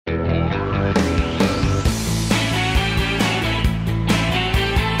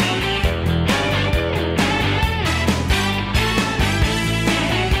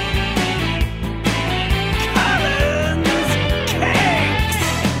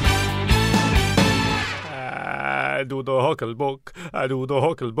do the Hucklebuck. I do the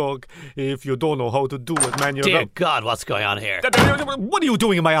Hucklebuck. If you don't know how to do it, man, you're... Dear God, what's going on here? What are you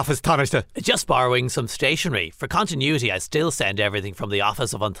doing in my office, Taoiseach? Just borrowing some stationery. For continuity, I still send everything from the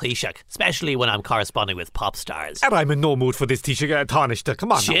office of An Taoiseach, especially when I'm corresponding with pop stars. And I'm in no mood for this, Taoiseach. Taoiseach,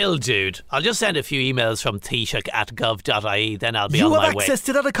 come on now. Chill, dude. I'll just send a few emails from taoiseach@gov.ie, then I'll be on my way. You have access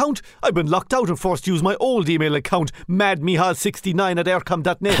to that account? I've been locked out and forced to use my old email account,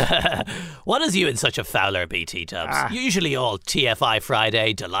 madmihal69@aircom.net. What has you in such a fowler, BT Dubs? Usually all TFI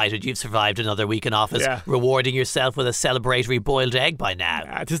Friday, delighted you've survived another week in office, rewarding yourself with a celebratory boiled egg by now.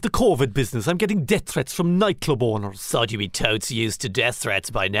 It is the COVID business. I'm getting death threats from nightclub owners. Thought you'd be totes used to death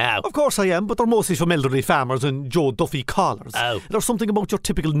threats by now. Of course I am, but they're mostly from elderly farmers and Joe Duffy callers. Oh. There's something about your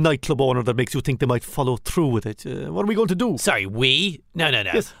typical nightclub owner that makes you think they might follow through with it. What are we going to do? Sorry, we? No.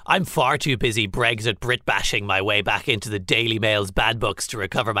 Yes. I'm far too busy Brexit Brit bashing my way back into the Daily Mail's bad books to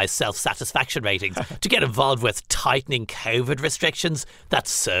recover my self-satisfaction ratings. To get involved with tightening COVID restrictions, that's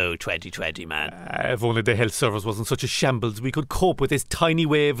so 2020, man. If only the health service wasn't such a shambles, we could cope with this tiny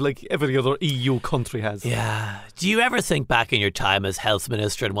wave like every other EU country has. Yeah. Do you ever think back in your time as health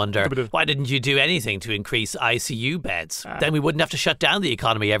minister and wonder, why didn't you do anything to increase ICU beds? Then we wouldn't have to shut down the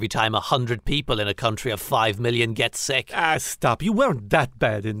economy every time 100 people in a country of 5 million get sick. Stop. You weren't that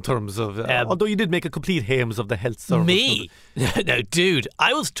bad in terms of... although you did make a complete hames of the health service. Me? No, dude,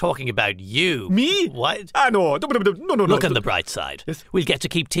 I was talking about you. Me? What? No. Look on the bright side. Yes. We'll get to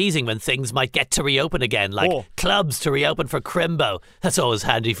keep teasing when things might get to reopen again, like clubs to reopen for Crimbo. That's always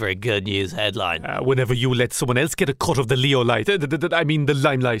handy for a good news headline. Whenever you let someone else get a cut of the Leo light, the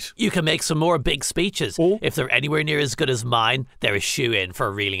limelight. You can make some more big speeches. If they're anywhere near as good as mine, they're a shoe-in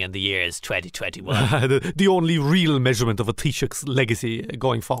for reeling in the years 2021. the only real measurement of a Taoiseach's legacy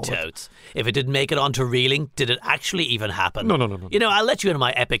going forward. Totes. If it didn't make it onto reeling, did it actually even happen? No. You know, I'll let you into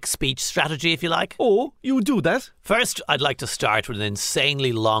my epic speech strategy if you like. Oh, you do that? First, I'd like to start with an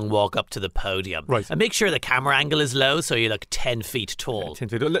insanely long walk up to the podium. Right. And make sure the camera angle is low so you look 10 feet tall. 10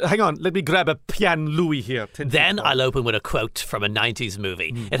 feet. Hang on, let me grab a Pian Louis here. Then I'll open with a quote from a 90s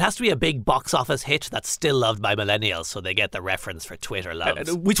movie. It has to be a big box office hit that's still loved by millennials so they get the reference for Twitter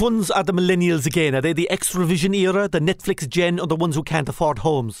loves. Which ones are the millennials again? Are they the Extravision era, the Netflix gen, or the ones who can't afford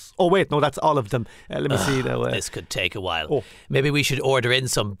homes? Oh wait, no, that's all of them. Let me see now. This could take a while. Maybe we should order in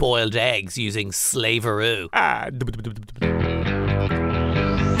some boiled eggs using Slaveroo.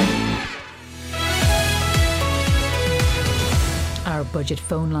 Our budget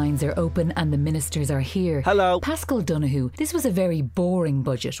phone lines are open and the ministers are here. Hello. Pascal Donoghue, this was a very boring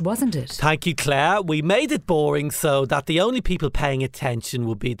budget, wasn't it? Thank you, Claire. We made it boring so that the only people paying attention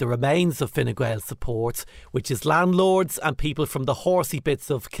would be the remains of Fine Gael support, which is landlords and people from the horsey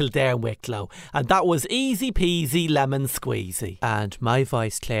bits of Kildare and Wicklow. And that was easy peasy lemon squeezy. And my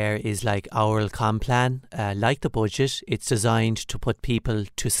voice, Claire, is like oral complan. Like the budget, it's designed to put people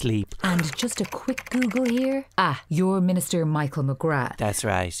to sleep. And just a quick Google here. Your Minister Michael McGrath. That's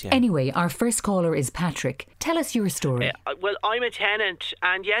right, yeah. Anyway, our first caller is Patrick. Tell us your story. Well, I'm a tenant,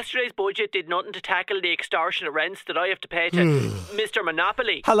 and yesterday's budget did nothing to tackle the extortionate rents that I have to pay to Mr.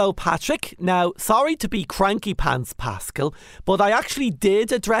 Monopoly. Hello, Patrick. Now, sorry to be cranky pants, Pascal, but I actually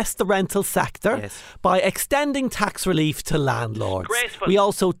did address the rental sector by extending tax relief to landlords. Graceful. We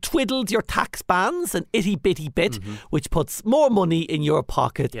also twiddled your tax bands an itty-bitty bit, which puts more money in your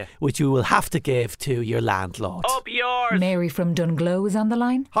pocket, which you will have to give to your landlord. Up yours. Mary from Dunglow is on the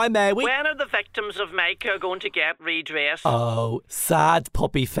line. Hi, Mary. When are the victims of Micah going to get redress? Oh, sad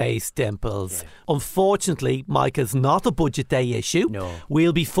puppy face dimples. Unfortunately, Micah's not a budget day issue. No.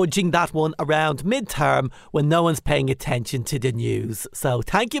 We'll be fudging that one around mid-term when no one's paying attention to the news. So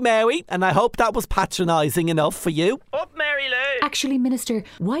thank you, Mary, and I hope that was patronising enough for you. Up, Mary Lou. Actually, Minister,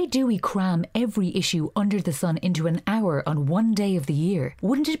 why do we cram every issue under the sun into an hour on one day of the year?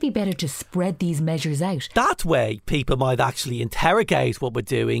 Wouldn't it be better to spread these measures out? That way, people might actually interrogate what we're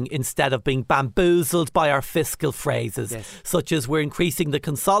doing instead of being bamboozled by our fiscal phrases, such as we're increasing the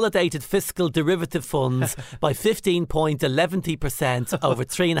consolidated fiscal derivative funds by 15.11% over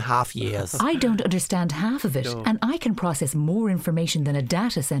 3.5 years. I don't understand half of it, and I can process more information than a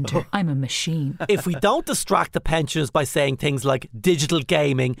data centre. I'm a machine. If we don't distract the pensioners by saying things like digital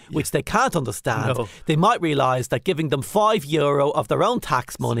gaming, which they can't understand, they might realise that giving them €5 of their own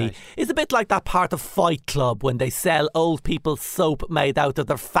tax money is a bit like that part of Fight Club when they sell old people's soap made out of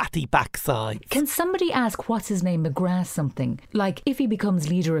their fatty backside. Can somebody ask what's his name McGrath something? Like, if he becomes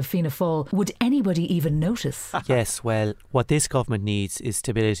leader of Fianna Fáil, would anybody even notice? Yes, well, what this government needs is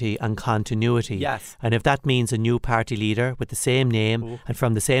stability and continuity. Yes. And if that means a new party leader with the same name and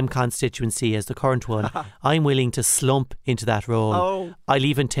from the same constituency as the current one, I'm willing to slump into that role. I'll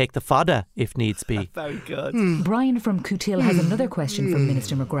even take the fodder if needs be. Very good. Brian from Cootill has another question for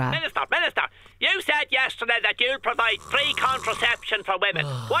Minister McGrath. Minister, you said yesterday that you'll provide free contraception for women.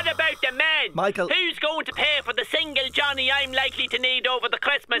 What about the men? Michael. Who's going to pay for the single Johnny I'm likely to need over the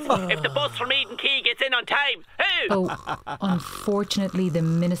Christmas if the bus from Eden Quay gets in on time? Who? Oh, unfortunately, the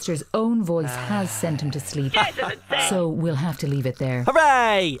Minister's own voice has sent him to sleep. Yes, it's insane. So we'll have to leave it there.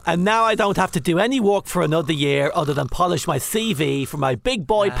 Hooray! And now I don't have to do any work for another year other than polish my CV for my big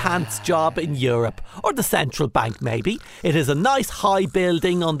boy pants job in Europe. Or the central bank, maybe. It is a nice high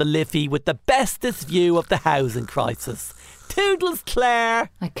building on the Liffey with the bestest view of the housing crisis. Toodles, Claire.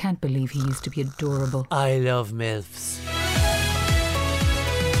 I can't believe he used to be adorable. I love MILFs.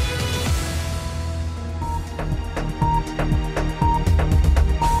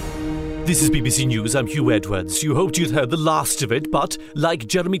 This is BBC News, I'm Hugh Edwards. You hoped you'd heard the last of it, but like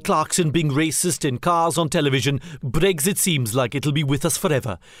Jeremy Clarkson being racist in cars on television, Brexit seems like it'll be with us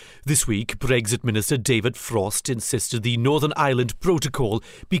forever. This week, Brexit Minister David Frost insisted the Northern Ireland Protocol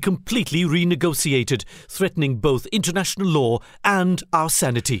be completely renegotiated, threatening both international law and our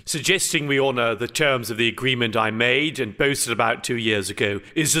sanity. Suggesting we honour the terms of the agreement I made and boasted about 2 years ago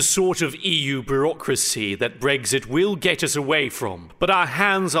is a sort of EU bureaucracy that Brexit will get us away from. But our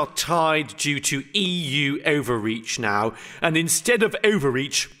hands are tied due to EU overreach now, and instead of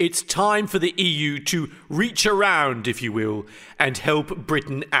overreach, it's time for the EU to reach around, if you will, and help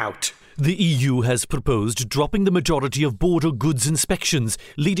Britain out. The EU has proposed dropping the majority of border goods inspections,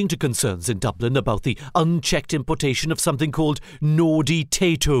 leading to concerns in Dublin about the unchecked importation of something called Nordi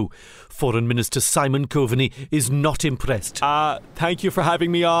Tato. Foreign Minister Simon Coveney is not impressed. Thank you for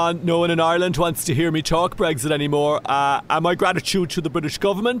having me on. No one in Ireland wants to hear me talk Brexit anymore. And my gratitude to the British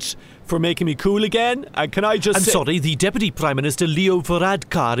government for making me cool again. And can I just I'm sorry, the Deputy Prime Minister Leo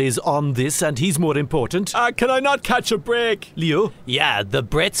Varadkar is on this and he's more important. Can I not catch a break? Leo? Yeah, the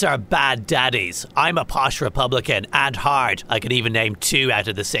Brits are bad daddies. I'm a posh Republican and hard. I can even name 2 out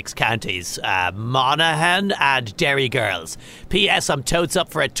of the 6 counties. Monaghan and Derry Girls. P.S. I'm totes up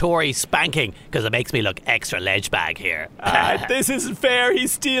for a Tory spanking because it makes me look extra ledgebag here. This isn't fair. He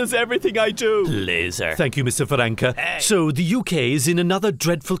steals everything I do. Loser. Thank you, Mr. Varanka. So the UK is in another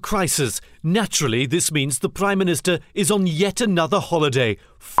dreadful crisis. Naturally, this means the Prime Minister is on yet another holiday.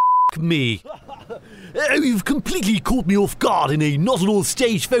 F*** me. You've completely caught me off guard in a not-at-all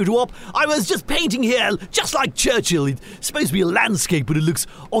staged photo op. I was just painting here, just like Churchill. It's supposed to be a landscape, but it looks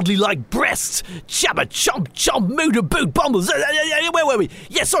oddly like breasts. Chabba chomp chomp motorboat bombers. Where were we?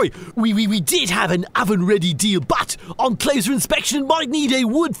 Yeah, sorry. We did have an oven-ready deal, but on closer inspection, it might need a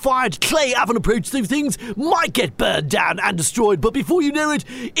wood-fired clay oven approach. So things might get burned down and destroyed. But before you know it,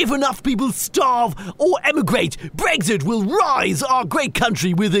 if enough people starve or emigrate, Brexit will rise our great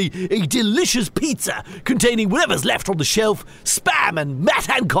country with a delicious pizza containing whatever's left on the shelf, spam and Matt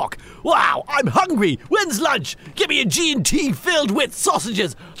Hancock. Wow, I'm hungry. When's lunch? Give me a G&T filled with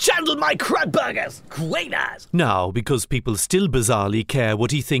sausages. Chandle my crab burgers. Great ass. Now, because people still bizarrely care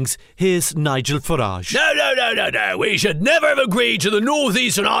what he thinks, here's Nigel Farage. No. We should never have agreed to the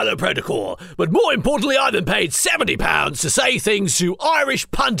Northeastern Ireland Protocol. But more importantly, I've been paid £70 to say things to Irish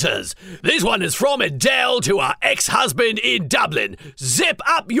punters. This one is from Adele to her ex-husband in Dublin. Zip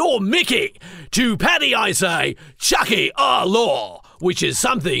up your Mickey. To Paddy, I say, Chucky our law, which is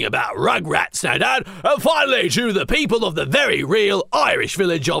something about Rugrats, no doubt. And finally, to the people of the very real Irish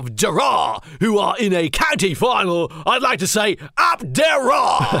village of Dara, who are in a county final, I'd like to say, up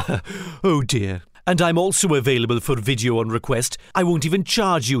Dara! Oh dear. And I'm also available for video on request. I won't even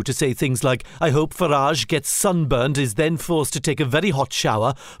charge you to say things like, I hope Farage gets sunburned, is then forced to take a very hot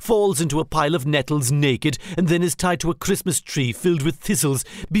shower, falls into a pile of nettles naked, and then is tied to a Christmas tree filled with thistles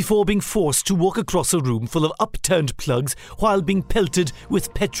before being forced to walk across a room full of upturned plugs while being pelted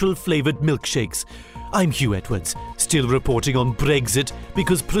with petrol-flavoured milkshakes. I'm Hugh Edwards, still reporting on Brexit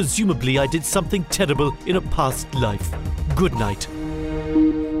because presumably I did something terrible in a past life. Good night.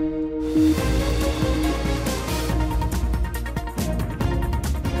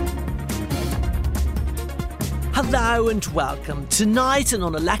 Hello and welcome. Tonight, an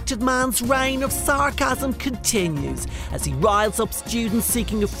unelected man's reign of sarcasm continues as he riles up students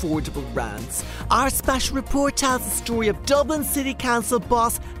seeking affordable rents. Our special report tells the story of Dublin City Council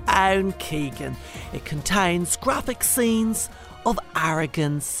boss Owen Keegan. It contains graphic scenes of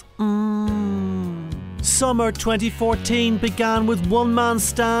arrogance. Summer 2014 began with one-man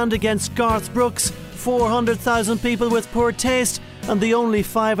stand against Garth Brooks, 400,000 people with poor taste, and the only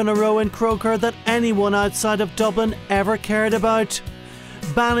 5 in a row in Croker that anyone outside of Dublin ever cared about.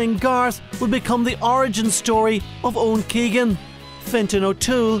 Banning Garth would become the origin story of Owen Keegan. Fintan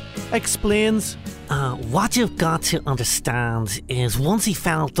O'Toole explains. What you've got to understand is once he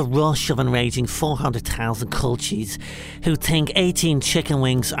felt the rush of enraging 400,000 culchies who think 18 chicken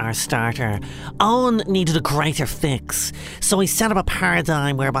wings are a starter, Owen needed a greater fix. So he set up a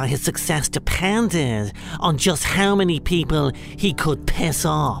paradigm whereby his success depended on just how many people he could piss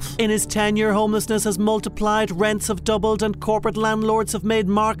off. In his tenure, homelessness has multiplied, rents have doubled, and corporate landlords have made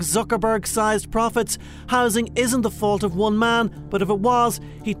Mark Zuckerberg-sized profits. Housing isn't the fault of one man, but if it was,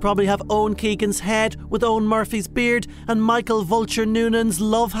 he'd probably have Owen Keegan's head with Owen Murphy's beard and Michael Vulture Noonan's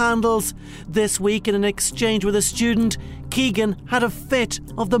love handles. This week, in an exchange with a student, Keegan had a fit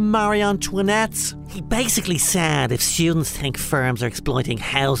of the Marie Antoinettes. He basically said if students think firms are exploiting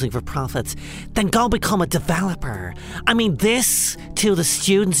housing for profits, then go become a developer. I mean, this to the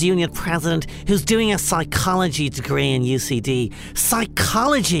Students' Union president who's doing a psychology degree in UCD.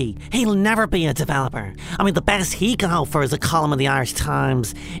 Psychology! He'll never be a developer. I mean, the best he can hope for is a column in the Irish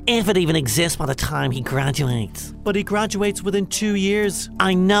Times, if it even exists by the time he graduates. But he graduates within 2 years.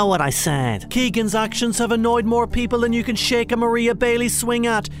 I know what I said. Keegan's actions have annoyed more people than you can shake a Maria Bailey swing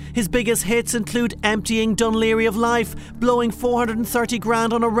at. His biggest hits include emptying Dún Laoghaire of life, blowing 430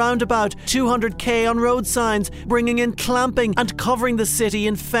 grand on a roundabout, 200k on road signs, bringing in clamping and covering the city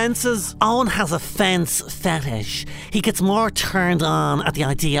in fences. Owen has a fence fetish. He gets more turned on at the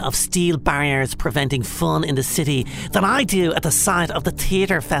idea of steel barriers preventing fun in the city than I do at the sight of the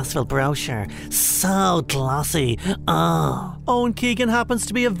theatre festival brochure. So glossy. Oh. Owen Keegan happens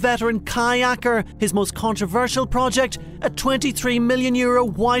to be a veteran kayaker. His most controversial project, a €23 million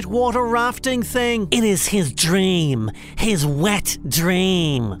whitewater rafting thing. It is his dream. His wet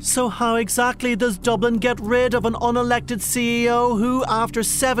dream. So how exactly does Dublin get rid of an unelected CEO who, after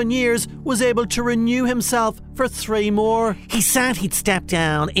 7 years, was able to renew himself for 3 more? He said he'd step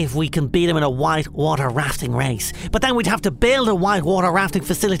down if we can beat him in a whitewater rafting race. But then we'd have to build a whitewater rafting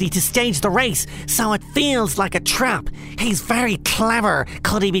facility to stage the race, so it feels like a trap. He's very clever.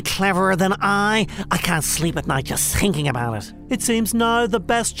 Could he be cleverer than I? I can't sleep at night just thinking about it. It seems now the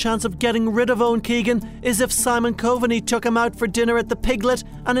best chance of getting rid of Owen Keegan is if Simon Coveney took him out for dinner at the Piglet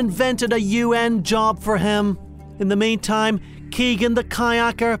and invented a UN job for him. In the meantime, Keegan the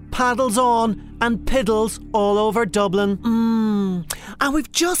kayaker paddles on and piddles all over Dublin. And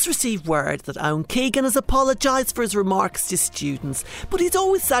we've just received word that Owen Keegan has apologised for his remarks to students, but he's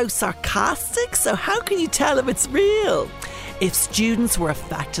always so sarcastic, so how can you tell if it's real? If students were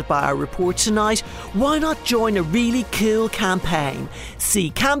affected by our report tonight, why not join a really cool campaign? See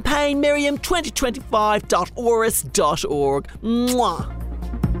campaignmiriam2025.oris.org. Mwah!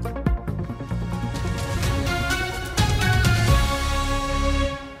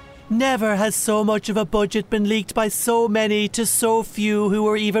 Never has so much of a budget been leaked by so many to so few who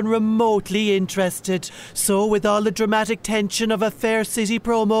were even remotely interested. So, with all the dramatic tension of a Fair City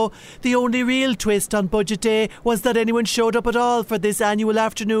promo, the only real twist on Budget Day was that anyone showed up at all for this annual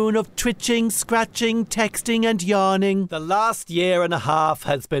afternoon of twitching, scratching, texting and yawning. The last year and a half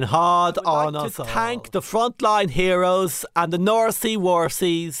has been hard on us all. Thank the frontline heroes and the Norsey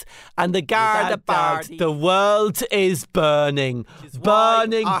Worsies and the Garda Bardi. The world is burning.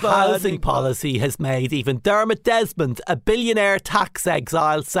 Burning. Housing policy has made even Dermot Desmond, a billionaire tax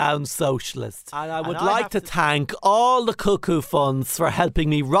exile, sound socialist. And I would like to thank all the Cuckoo Funds for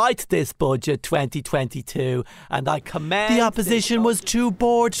helping me write this budget 2022, and I commend... The opposition was too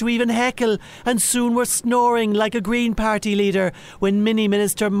bored to even heckle, and soon were snoring like a Green Party leader when Mini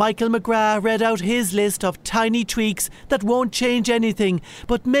Minister Michael McGrath read out his list of tiny tweaks that won't change anything,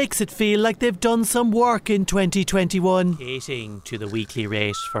 but makes it feel like they've done some work in 2021. Cating to the weekly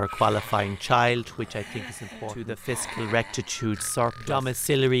rate for a qualifying child, which I think is important, to the fiscal rectitude surplus,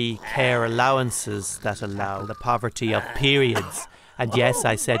 domiciliary care allowances that allow the poverty of periods. And yes,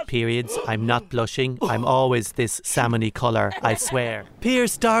 I said periods. I'm not blushing. I'm always this salmony colour, I swear.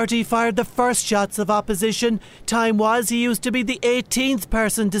 Pierce Doherty fired the first shots of opposition. Time was he used to be the 18th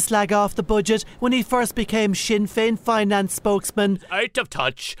person to slag off the budget when he first became Sinn Féin finance spokesman. Out of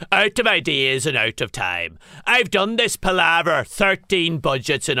touch, out of ideas and out of time. I've done this palaver 13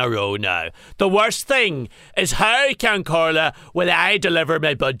 budgets in a row now. The worst thing is how can Corla will I deliver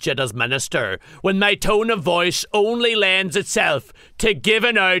my budget as minister when my tone of voice only lends itself to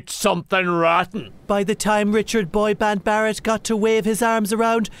giving out something rotten. by the time Richard Boyband Barrett got to wave his arms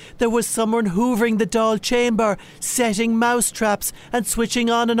around, there was someone hoovering the Dáil chamber, setting mouse traps and switching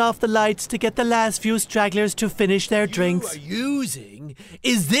on and off the lights to get the last few stragglers to finish their drinks.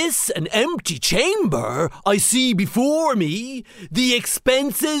 Is this an empty chamber I see before me? The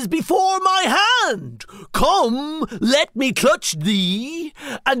expenses before my hand. Come, let me clutch thee,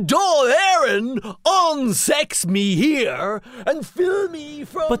 and Dáil Éireann unsex me here and fill me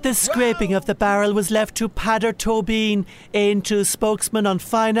from... But the scraping of the barrel was left to Padder Tobin, Aontú spokesman on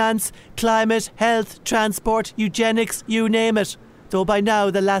finance, climate, health, transport, eugenics, you name it. Though by now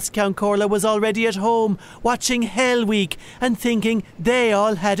the last Count Corla was already at home, watching Hell Week and thinking they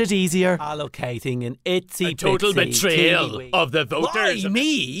all had it easier. Allocating an itsy-bitsy... A total betrayal of the voters. Why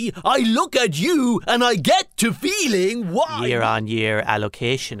me? I look at you and I get to feeling why... Year-on-year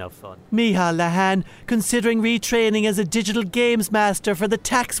allocation of fund. Micheál Lahan, considering retraining as a digital games master for the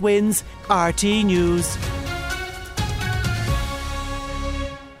tax wins. RT News.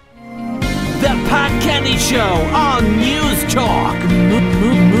 The Pat Kenny Show on News Talk.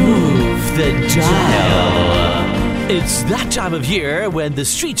 Move the dial. It's that time of year when the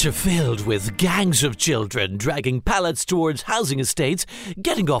streets are filled with gangs of children dragging pallets towards housing estates,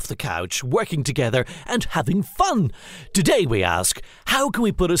 getting off the couch, working together and having fun. Today we ask, how can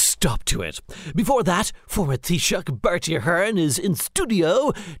we put a stop to it? Before that, former Taoiseach Bertie Ahern is in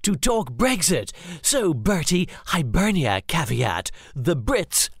studio to talk Brexit. So Bertie, Hibernia caveat, the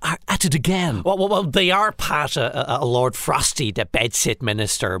Brits are at it again. Well, they are, Pat. Lord Frosty, the bedsit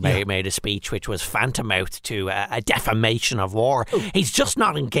minister, made a speech which was phantom-mouthed to a defamation of war. He's just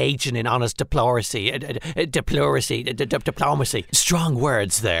not engaging in honest diplomacy. Strong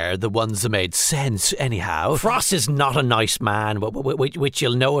words there, the ones that made sense anyhow. Frost is not a nice man, which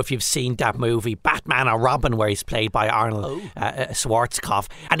you'll know if you've seen that movie Batman or Robin, where he's played by Arnold Schwarzkopf,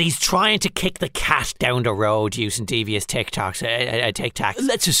 and he's trying to kick the cat down the road using devious tic-tacs.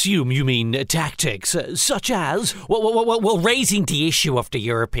 Let's assume you mean tactics, such as... Well, raising the issue of the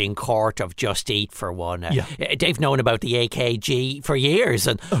European Court of Just Eat, for one. They've known about the AKG for years,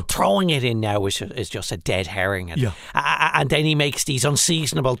 and throwing it in now is just a dead herring. And then he makes these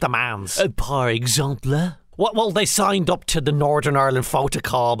unseasonable demands. Par exemple? Well, they signed up to the Northern Ireland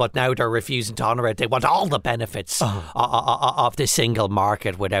Protocol, but now they're refusing to honour it. They want all the benefits of the single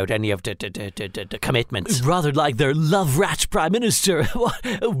market without any of the commitments. Rather like their love rat Prime Minister.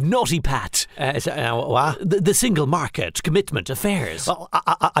 Naughty Pat. What? The single market, commitment, affairs. Well,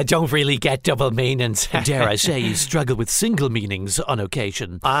 I don't really get double meanings. Dare I say you struggle with single meanings on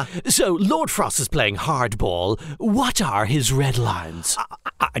occasion. So Lord Frost is playing hardball. What are his red lines?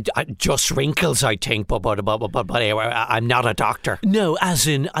 Just wrinkles, I think, but I'm not a doctor. No, as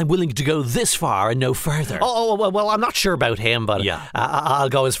in, I'm willing to go this far and no further. Well, I'm not sure about him, but I'll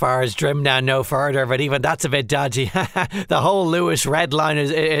go as far as Drimna, no further, but even that's a bit dodgy. The whole Lewis red line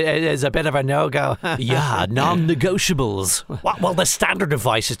is a bit of a no-go. Non-negotiables. Well, the standard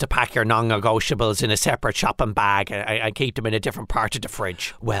advice is to pack your non-negotiables in a separate shopping bag and keep them in a different part of the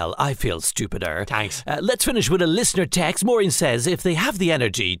fridge. Well, I feel stupider. Thanks. Let's finish with a listener text. Maureen says, if they have the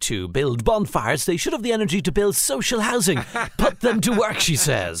energy to build bonfires, they should have the energy to build social housing. Put them to work, she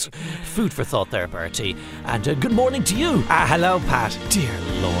says. Food for thought there, Bertie. And good morning to you. Hello, Pat. Dear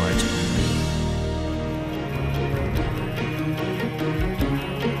Lord.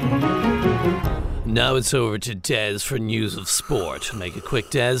 Now it's over to Des for news of sport. Make it quick,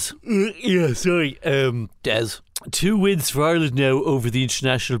 Des. Des. 2 wins for Ireland now over the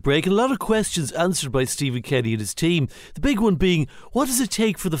international break, and a lot of questions answered by Stephen Kenny and his team. The big one being, what does it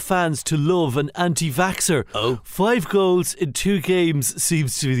take for the fans to love an anti-vaxxer? 5 goals in 2 games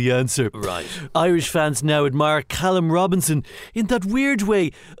seems to be the answer. Right. Irish fans now admire Callum Robinson in that weird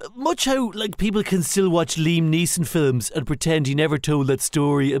way, much how people can still watch Liam Neeson films and pretend he never told that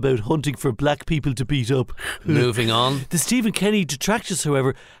story about hunting for black people to beat up. Moving on. The Stephen Kenny detractors,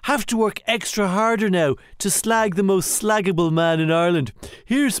 however, have to work extra harder now to slag the most slaggable man in Ireland.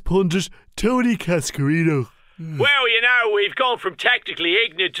 Here's pundit Tony Cascarino. Well, we've gone from technically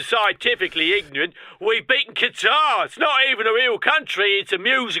ignorant to scientifically ignorant. We've beaten Qatar. It's not even a real country, it's a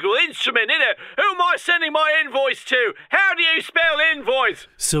musical instrument, isn't it? Who am I sending my invoice to? How do you spell invoice?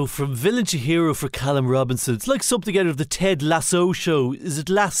 So from villain to hero for Callum Robinson, it's like something out of the Ted Lasso show. Is it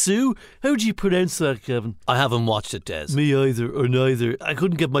Lasso? How do you pronounce that, Kevin? I haven't watched it, Des. Me either, or neither. I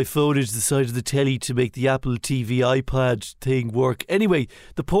couldn't get my phone into the side of the telly to make the Apple TV iPad thing work. Anyway,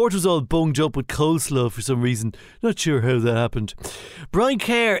 the port was all bunged up with coleslaw for some reason. and not sure how that happened. Brian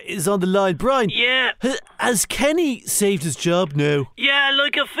Kerr is on the line. Brian, Yeah. Has Kenny saved his job now? Yeah,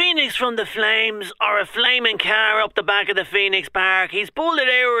 like a phoenix from the flames, or a flaming car up the back of the Phoenix Park. He's pulled it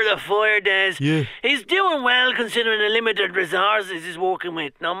out of the fire, Des. Yeah. He's doing well considering the limited resources he's working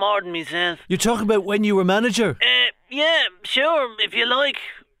with. No more than myself. You're talking about when you were manager? Yeah, sure, if you like.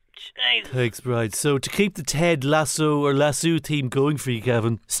 Jeez. Thanks, Brian. So to keep the Ted Lasso or Lasso theme going for you,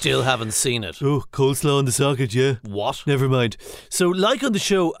 Gavin. Still haven't seen it. Oh, coleslaw in the socket, yeah. What? Never mind. So, like on the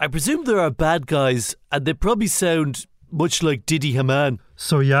show, I presume there are bad guys, and they probably sound much like Didi Hamann.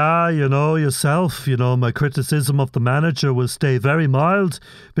 So yeah, yourself, my criticism of the manager will stay very mild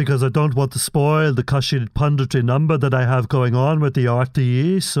because I don't want to spoil the cushy punditry number that I have going on with the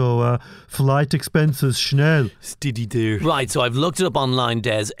RTE, so flight expenses schnell. Didi there. Right, so I've looked it up online,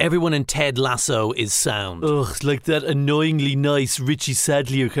 Des. Everyone in Ted Lasso is sound. Ugh, like that annoyingly nice Richie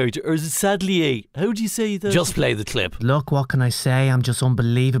Sadlier character. Or is it Sadlier? How do you say that? Just play the clip. Look, what can I say? I'm just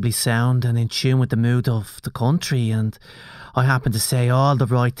unbelievably sound and in tune with the mood of the country, and I happen to say all the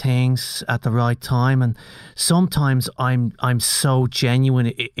right things at the right time, and sometimes I'm so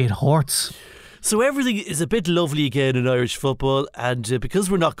genuine it hurts. So everything is a bit lovely again in Irish football, and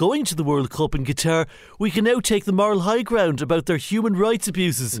because we're not going to the World Cup in Qatar, we can now take the moral high ground about their human rights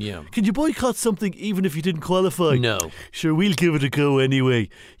abuses. Yeah. Can you boycott something even if you didn't qualify? No. Sure, we'll give it a go anyway.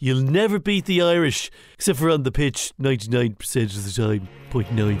 You'll never beat the Irish, except for on the pitch 99% of the time.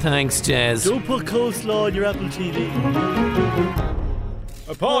 0.9. Thanks, Des. Don't put coleslaw on your Apple TV.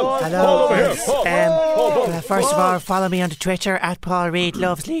 Paul, hello. Paul over here. Paul, First of all, follow me on the Twitter at Paul Reid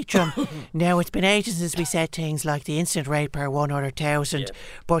Loves Leitrim. Now, it's been ages since we said things like the incident rate per 100,000,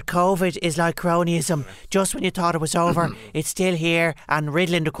 but COVID is like cronyism. Just when you thought it was over, it's still here and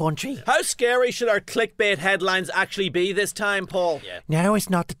riddling the country. How scary should our clickbait headlines actually be this time, Paul? Now is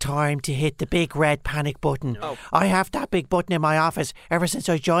not the time to hit the big red panic button. I have that big button in my office. Ever since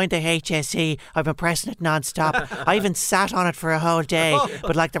I joined the HSE, I've been pressing it non-stop. I even sat on it for a whole day.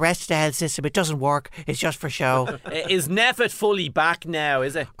 But like the rest of the health system, it doesn't work. It's just for show. Is NPHET fully back now,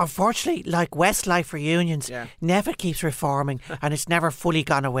 is it? Unfortunately, like Westlife reunions, NPHET keeps reforming and it's never fully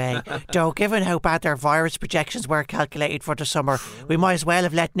gone away. Though, given how bad their virus projections were calculated for the summer, we might as well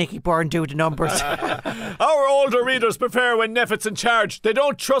have let Nicky Byrne do the numbers. Our older readers prefer when NPHET's in charge. They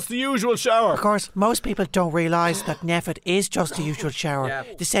don't trust the usual shower. Of course, most people don't realise that NPHET is just the usual shower.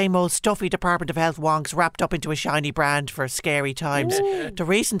 The same old stuffy Department of Health wonks wrapped up into a shiny brand for scary times. The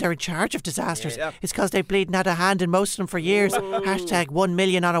reason they're in charge of disasters is because they've bleeding had a hand in most of them for years. Hashtag 1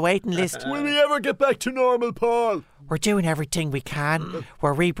 million on a waiting list. Will we ever get back to normal, Paul? We're doing everything we can.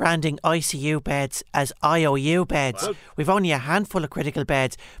 We're rebranding ICU beds as IOU beds. We've only a handful of critical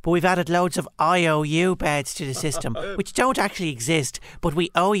beds, but we've added loads of IOU beds to the system, which don't actually exist, but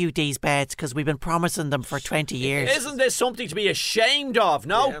we owe you these beds because we've been promising them for 20 years. Isn't this something to be ashamed of,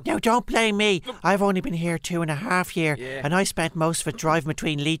 no? Now, don't blame me. I've only been here 2.5 years, and I spent most of it driving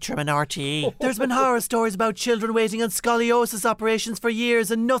between Leitrim and RTE. There's been horror stories about children waiting on scoliosis operations for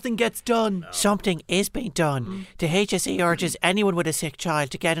years and nothing gets done. Something is being done. The HSE urges anyone with a sick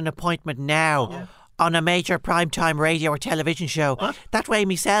child to get an appointment now. On a major primetime radio or television show. That way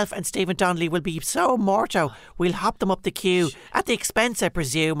myself and Stephen Donnelly will be so morto we'll hop them up the queue at the expense, I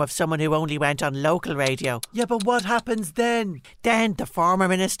presume, of someone who only went on local radio. Yeah, but what happens then? Then the former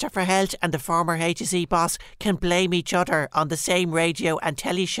Minister for Health and the former HSE boss can blame each other on the same radio and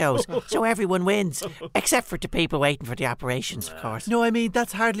telly shows, so everyone wins, except for the people waiting for the operations, of course. No, I mean,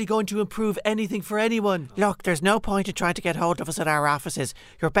 that's hardly going to improve anything for anyone. Look, there's no point in trying to get hold of us at our offices.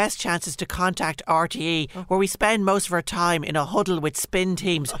 Your best chance is to contact RTE, where we spend most of our time in a huddle with spin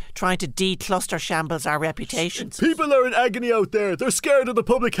teams trying to decluster shambles our reputations. People are in agony out there. They're scared of the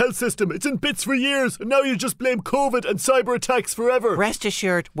public health system. It's in bits for years, and now you just blame COVID and cyber attacks forever. Rest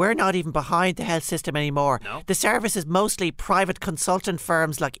assured, we're not even behind the health system anymore. The service is mostly private consultant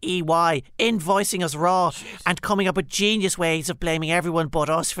firms like EY invoicing us raw and coming up with genius ways of blaming everyone but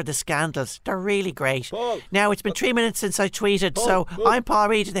us for the scandals. They're really great. Now, it's been 3 minutes since I tweeted, so I'm Paul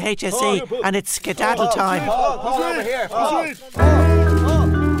Reid of the HSE, and it's skedaddle time. Paul, over here.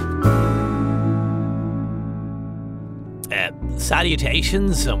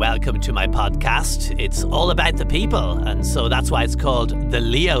 Salutations and welcome to my podcast. It's all about the people, and so that's why it's called The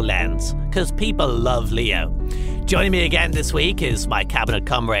Leo Lens, because people love Leo. Joining me again this week is my cabinet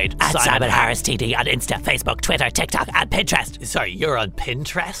comrade at Simon Harris TD on Insta, Facebook, Twitter, TikTok and Pinterest. Sorry, you're on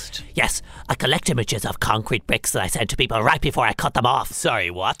Pinterest? Yes, I collect images of concrete bricks that I send to people right before I cut them off. Sorry,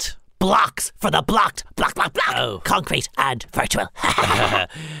 what? blocks for the blocked. Block. Concrete and virtual.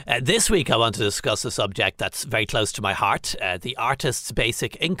 This week I want to discuss a subject that's very close to my heart, the Artists'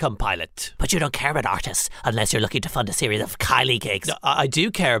 Basic Income Pilot. But you don't care about artists unless you're looking to fund a series of Kylie gigs. No, I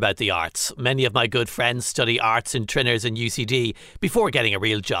do care about the arts. Many of my good friends study arts in Trinners and UCD before getting a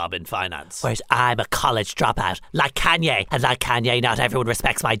real job in finance. Whereas I'm a college dropout, like Kanye. And like Kanye, not everyone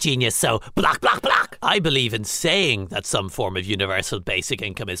respects my genius, so block. I believe in saying that some form of universal basic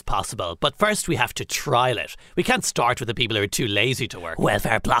income is possible, but first we have to trial it. We can't start with the people who are too lazy to work.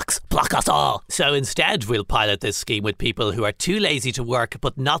 Welfare blocks, block us all. So instead we'll pilot this scheme with people who are too lazy to work,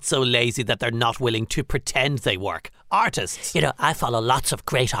 but not so lazy that they're not willing to pretend they work. Artists. You know, I follow lots of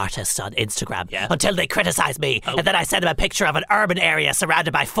great artists on Instagram until they criticise me, and then I send them a picture of an urban area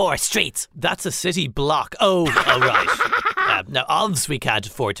surrounded by 4 streets. That's a city block. Oh, right. Now, obviously we can't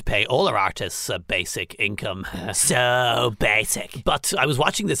afford to pay all our artists a basic income. So basic. But I was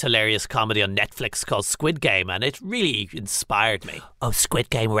watching this hilarious comedy on Netflix called Squid Game, and it really inspired me. Oh, Squid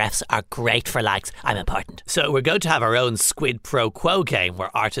Game refs are great for likes. I'm important. So we're going to have our own Squid Pro Quo game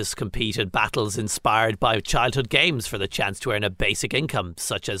where artists compete in battles inspired by childhood games for the chance to earn a basic income,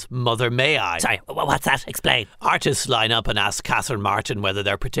 such as Mother May I. Sorry, what's that? Explain. Artists line up and ask Catherine Martin whether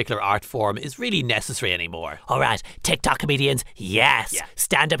their particular art form is really necessary anymore. All right, TikTok comedians, yes. Yeah.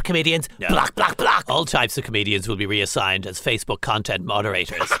 Stand-up comedians, no. Block. All types of comedians will be reassigned as Facebook content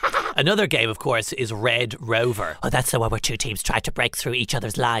moderators. Another game, of course, is Red Rover. Oh, that's the one where 2 teams try to break through each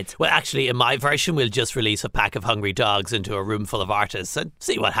other's lines. Well, actually, in my version, we'll just release a pack of hungry dogs into a room full of artists and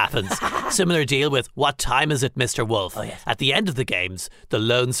see what happens. Similar deal with What Time Is It, Mr. Wolf? Oh, yes. At the end of the games, the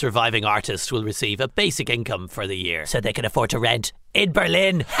lone surviving artist will receive a basic income for the year. So they can afford to rent in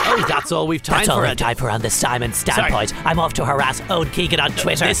Berlin. Oh, that's all we've time for. That's all we've time for on the Simon Standpoint. Sorry. I'm off to harass Owen Keegan on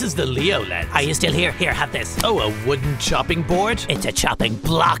Twitter. This is the Leo lens. Are you still here? Here, have this. Oh, a wooden chopping board? It's a chopping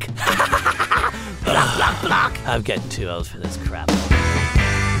block. block. I'm getting too old for this crap.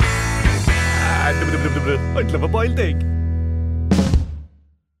 I'd love a boiled egg.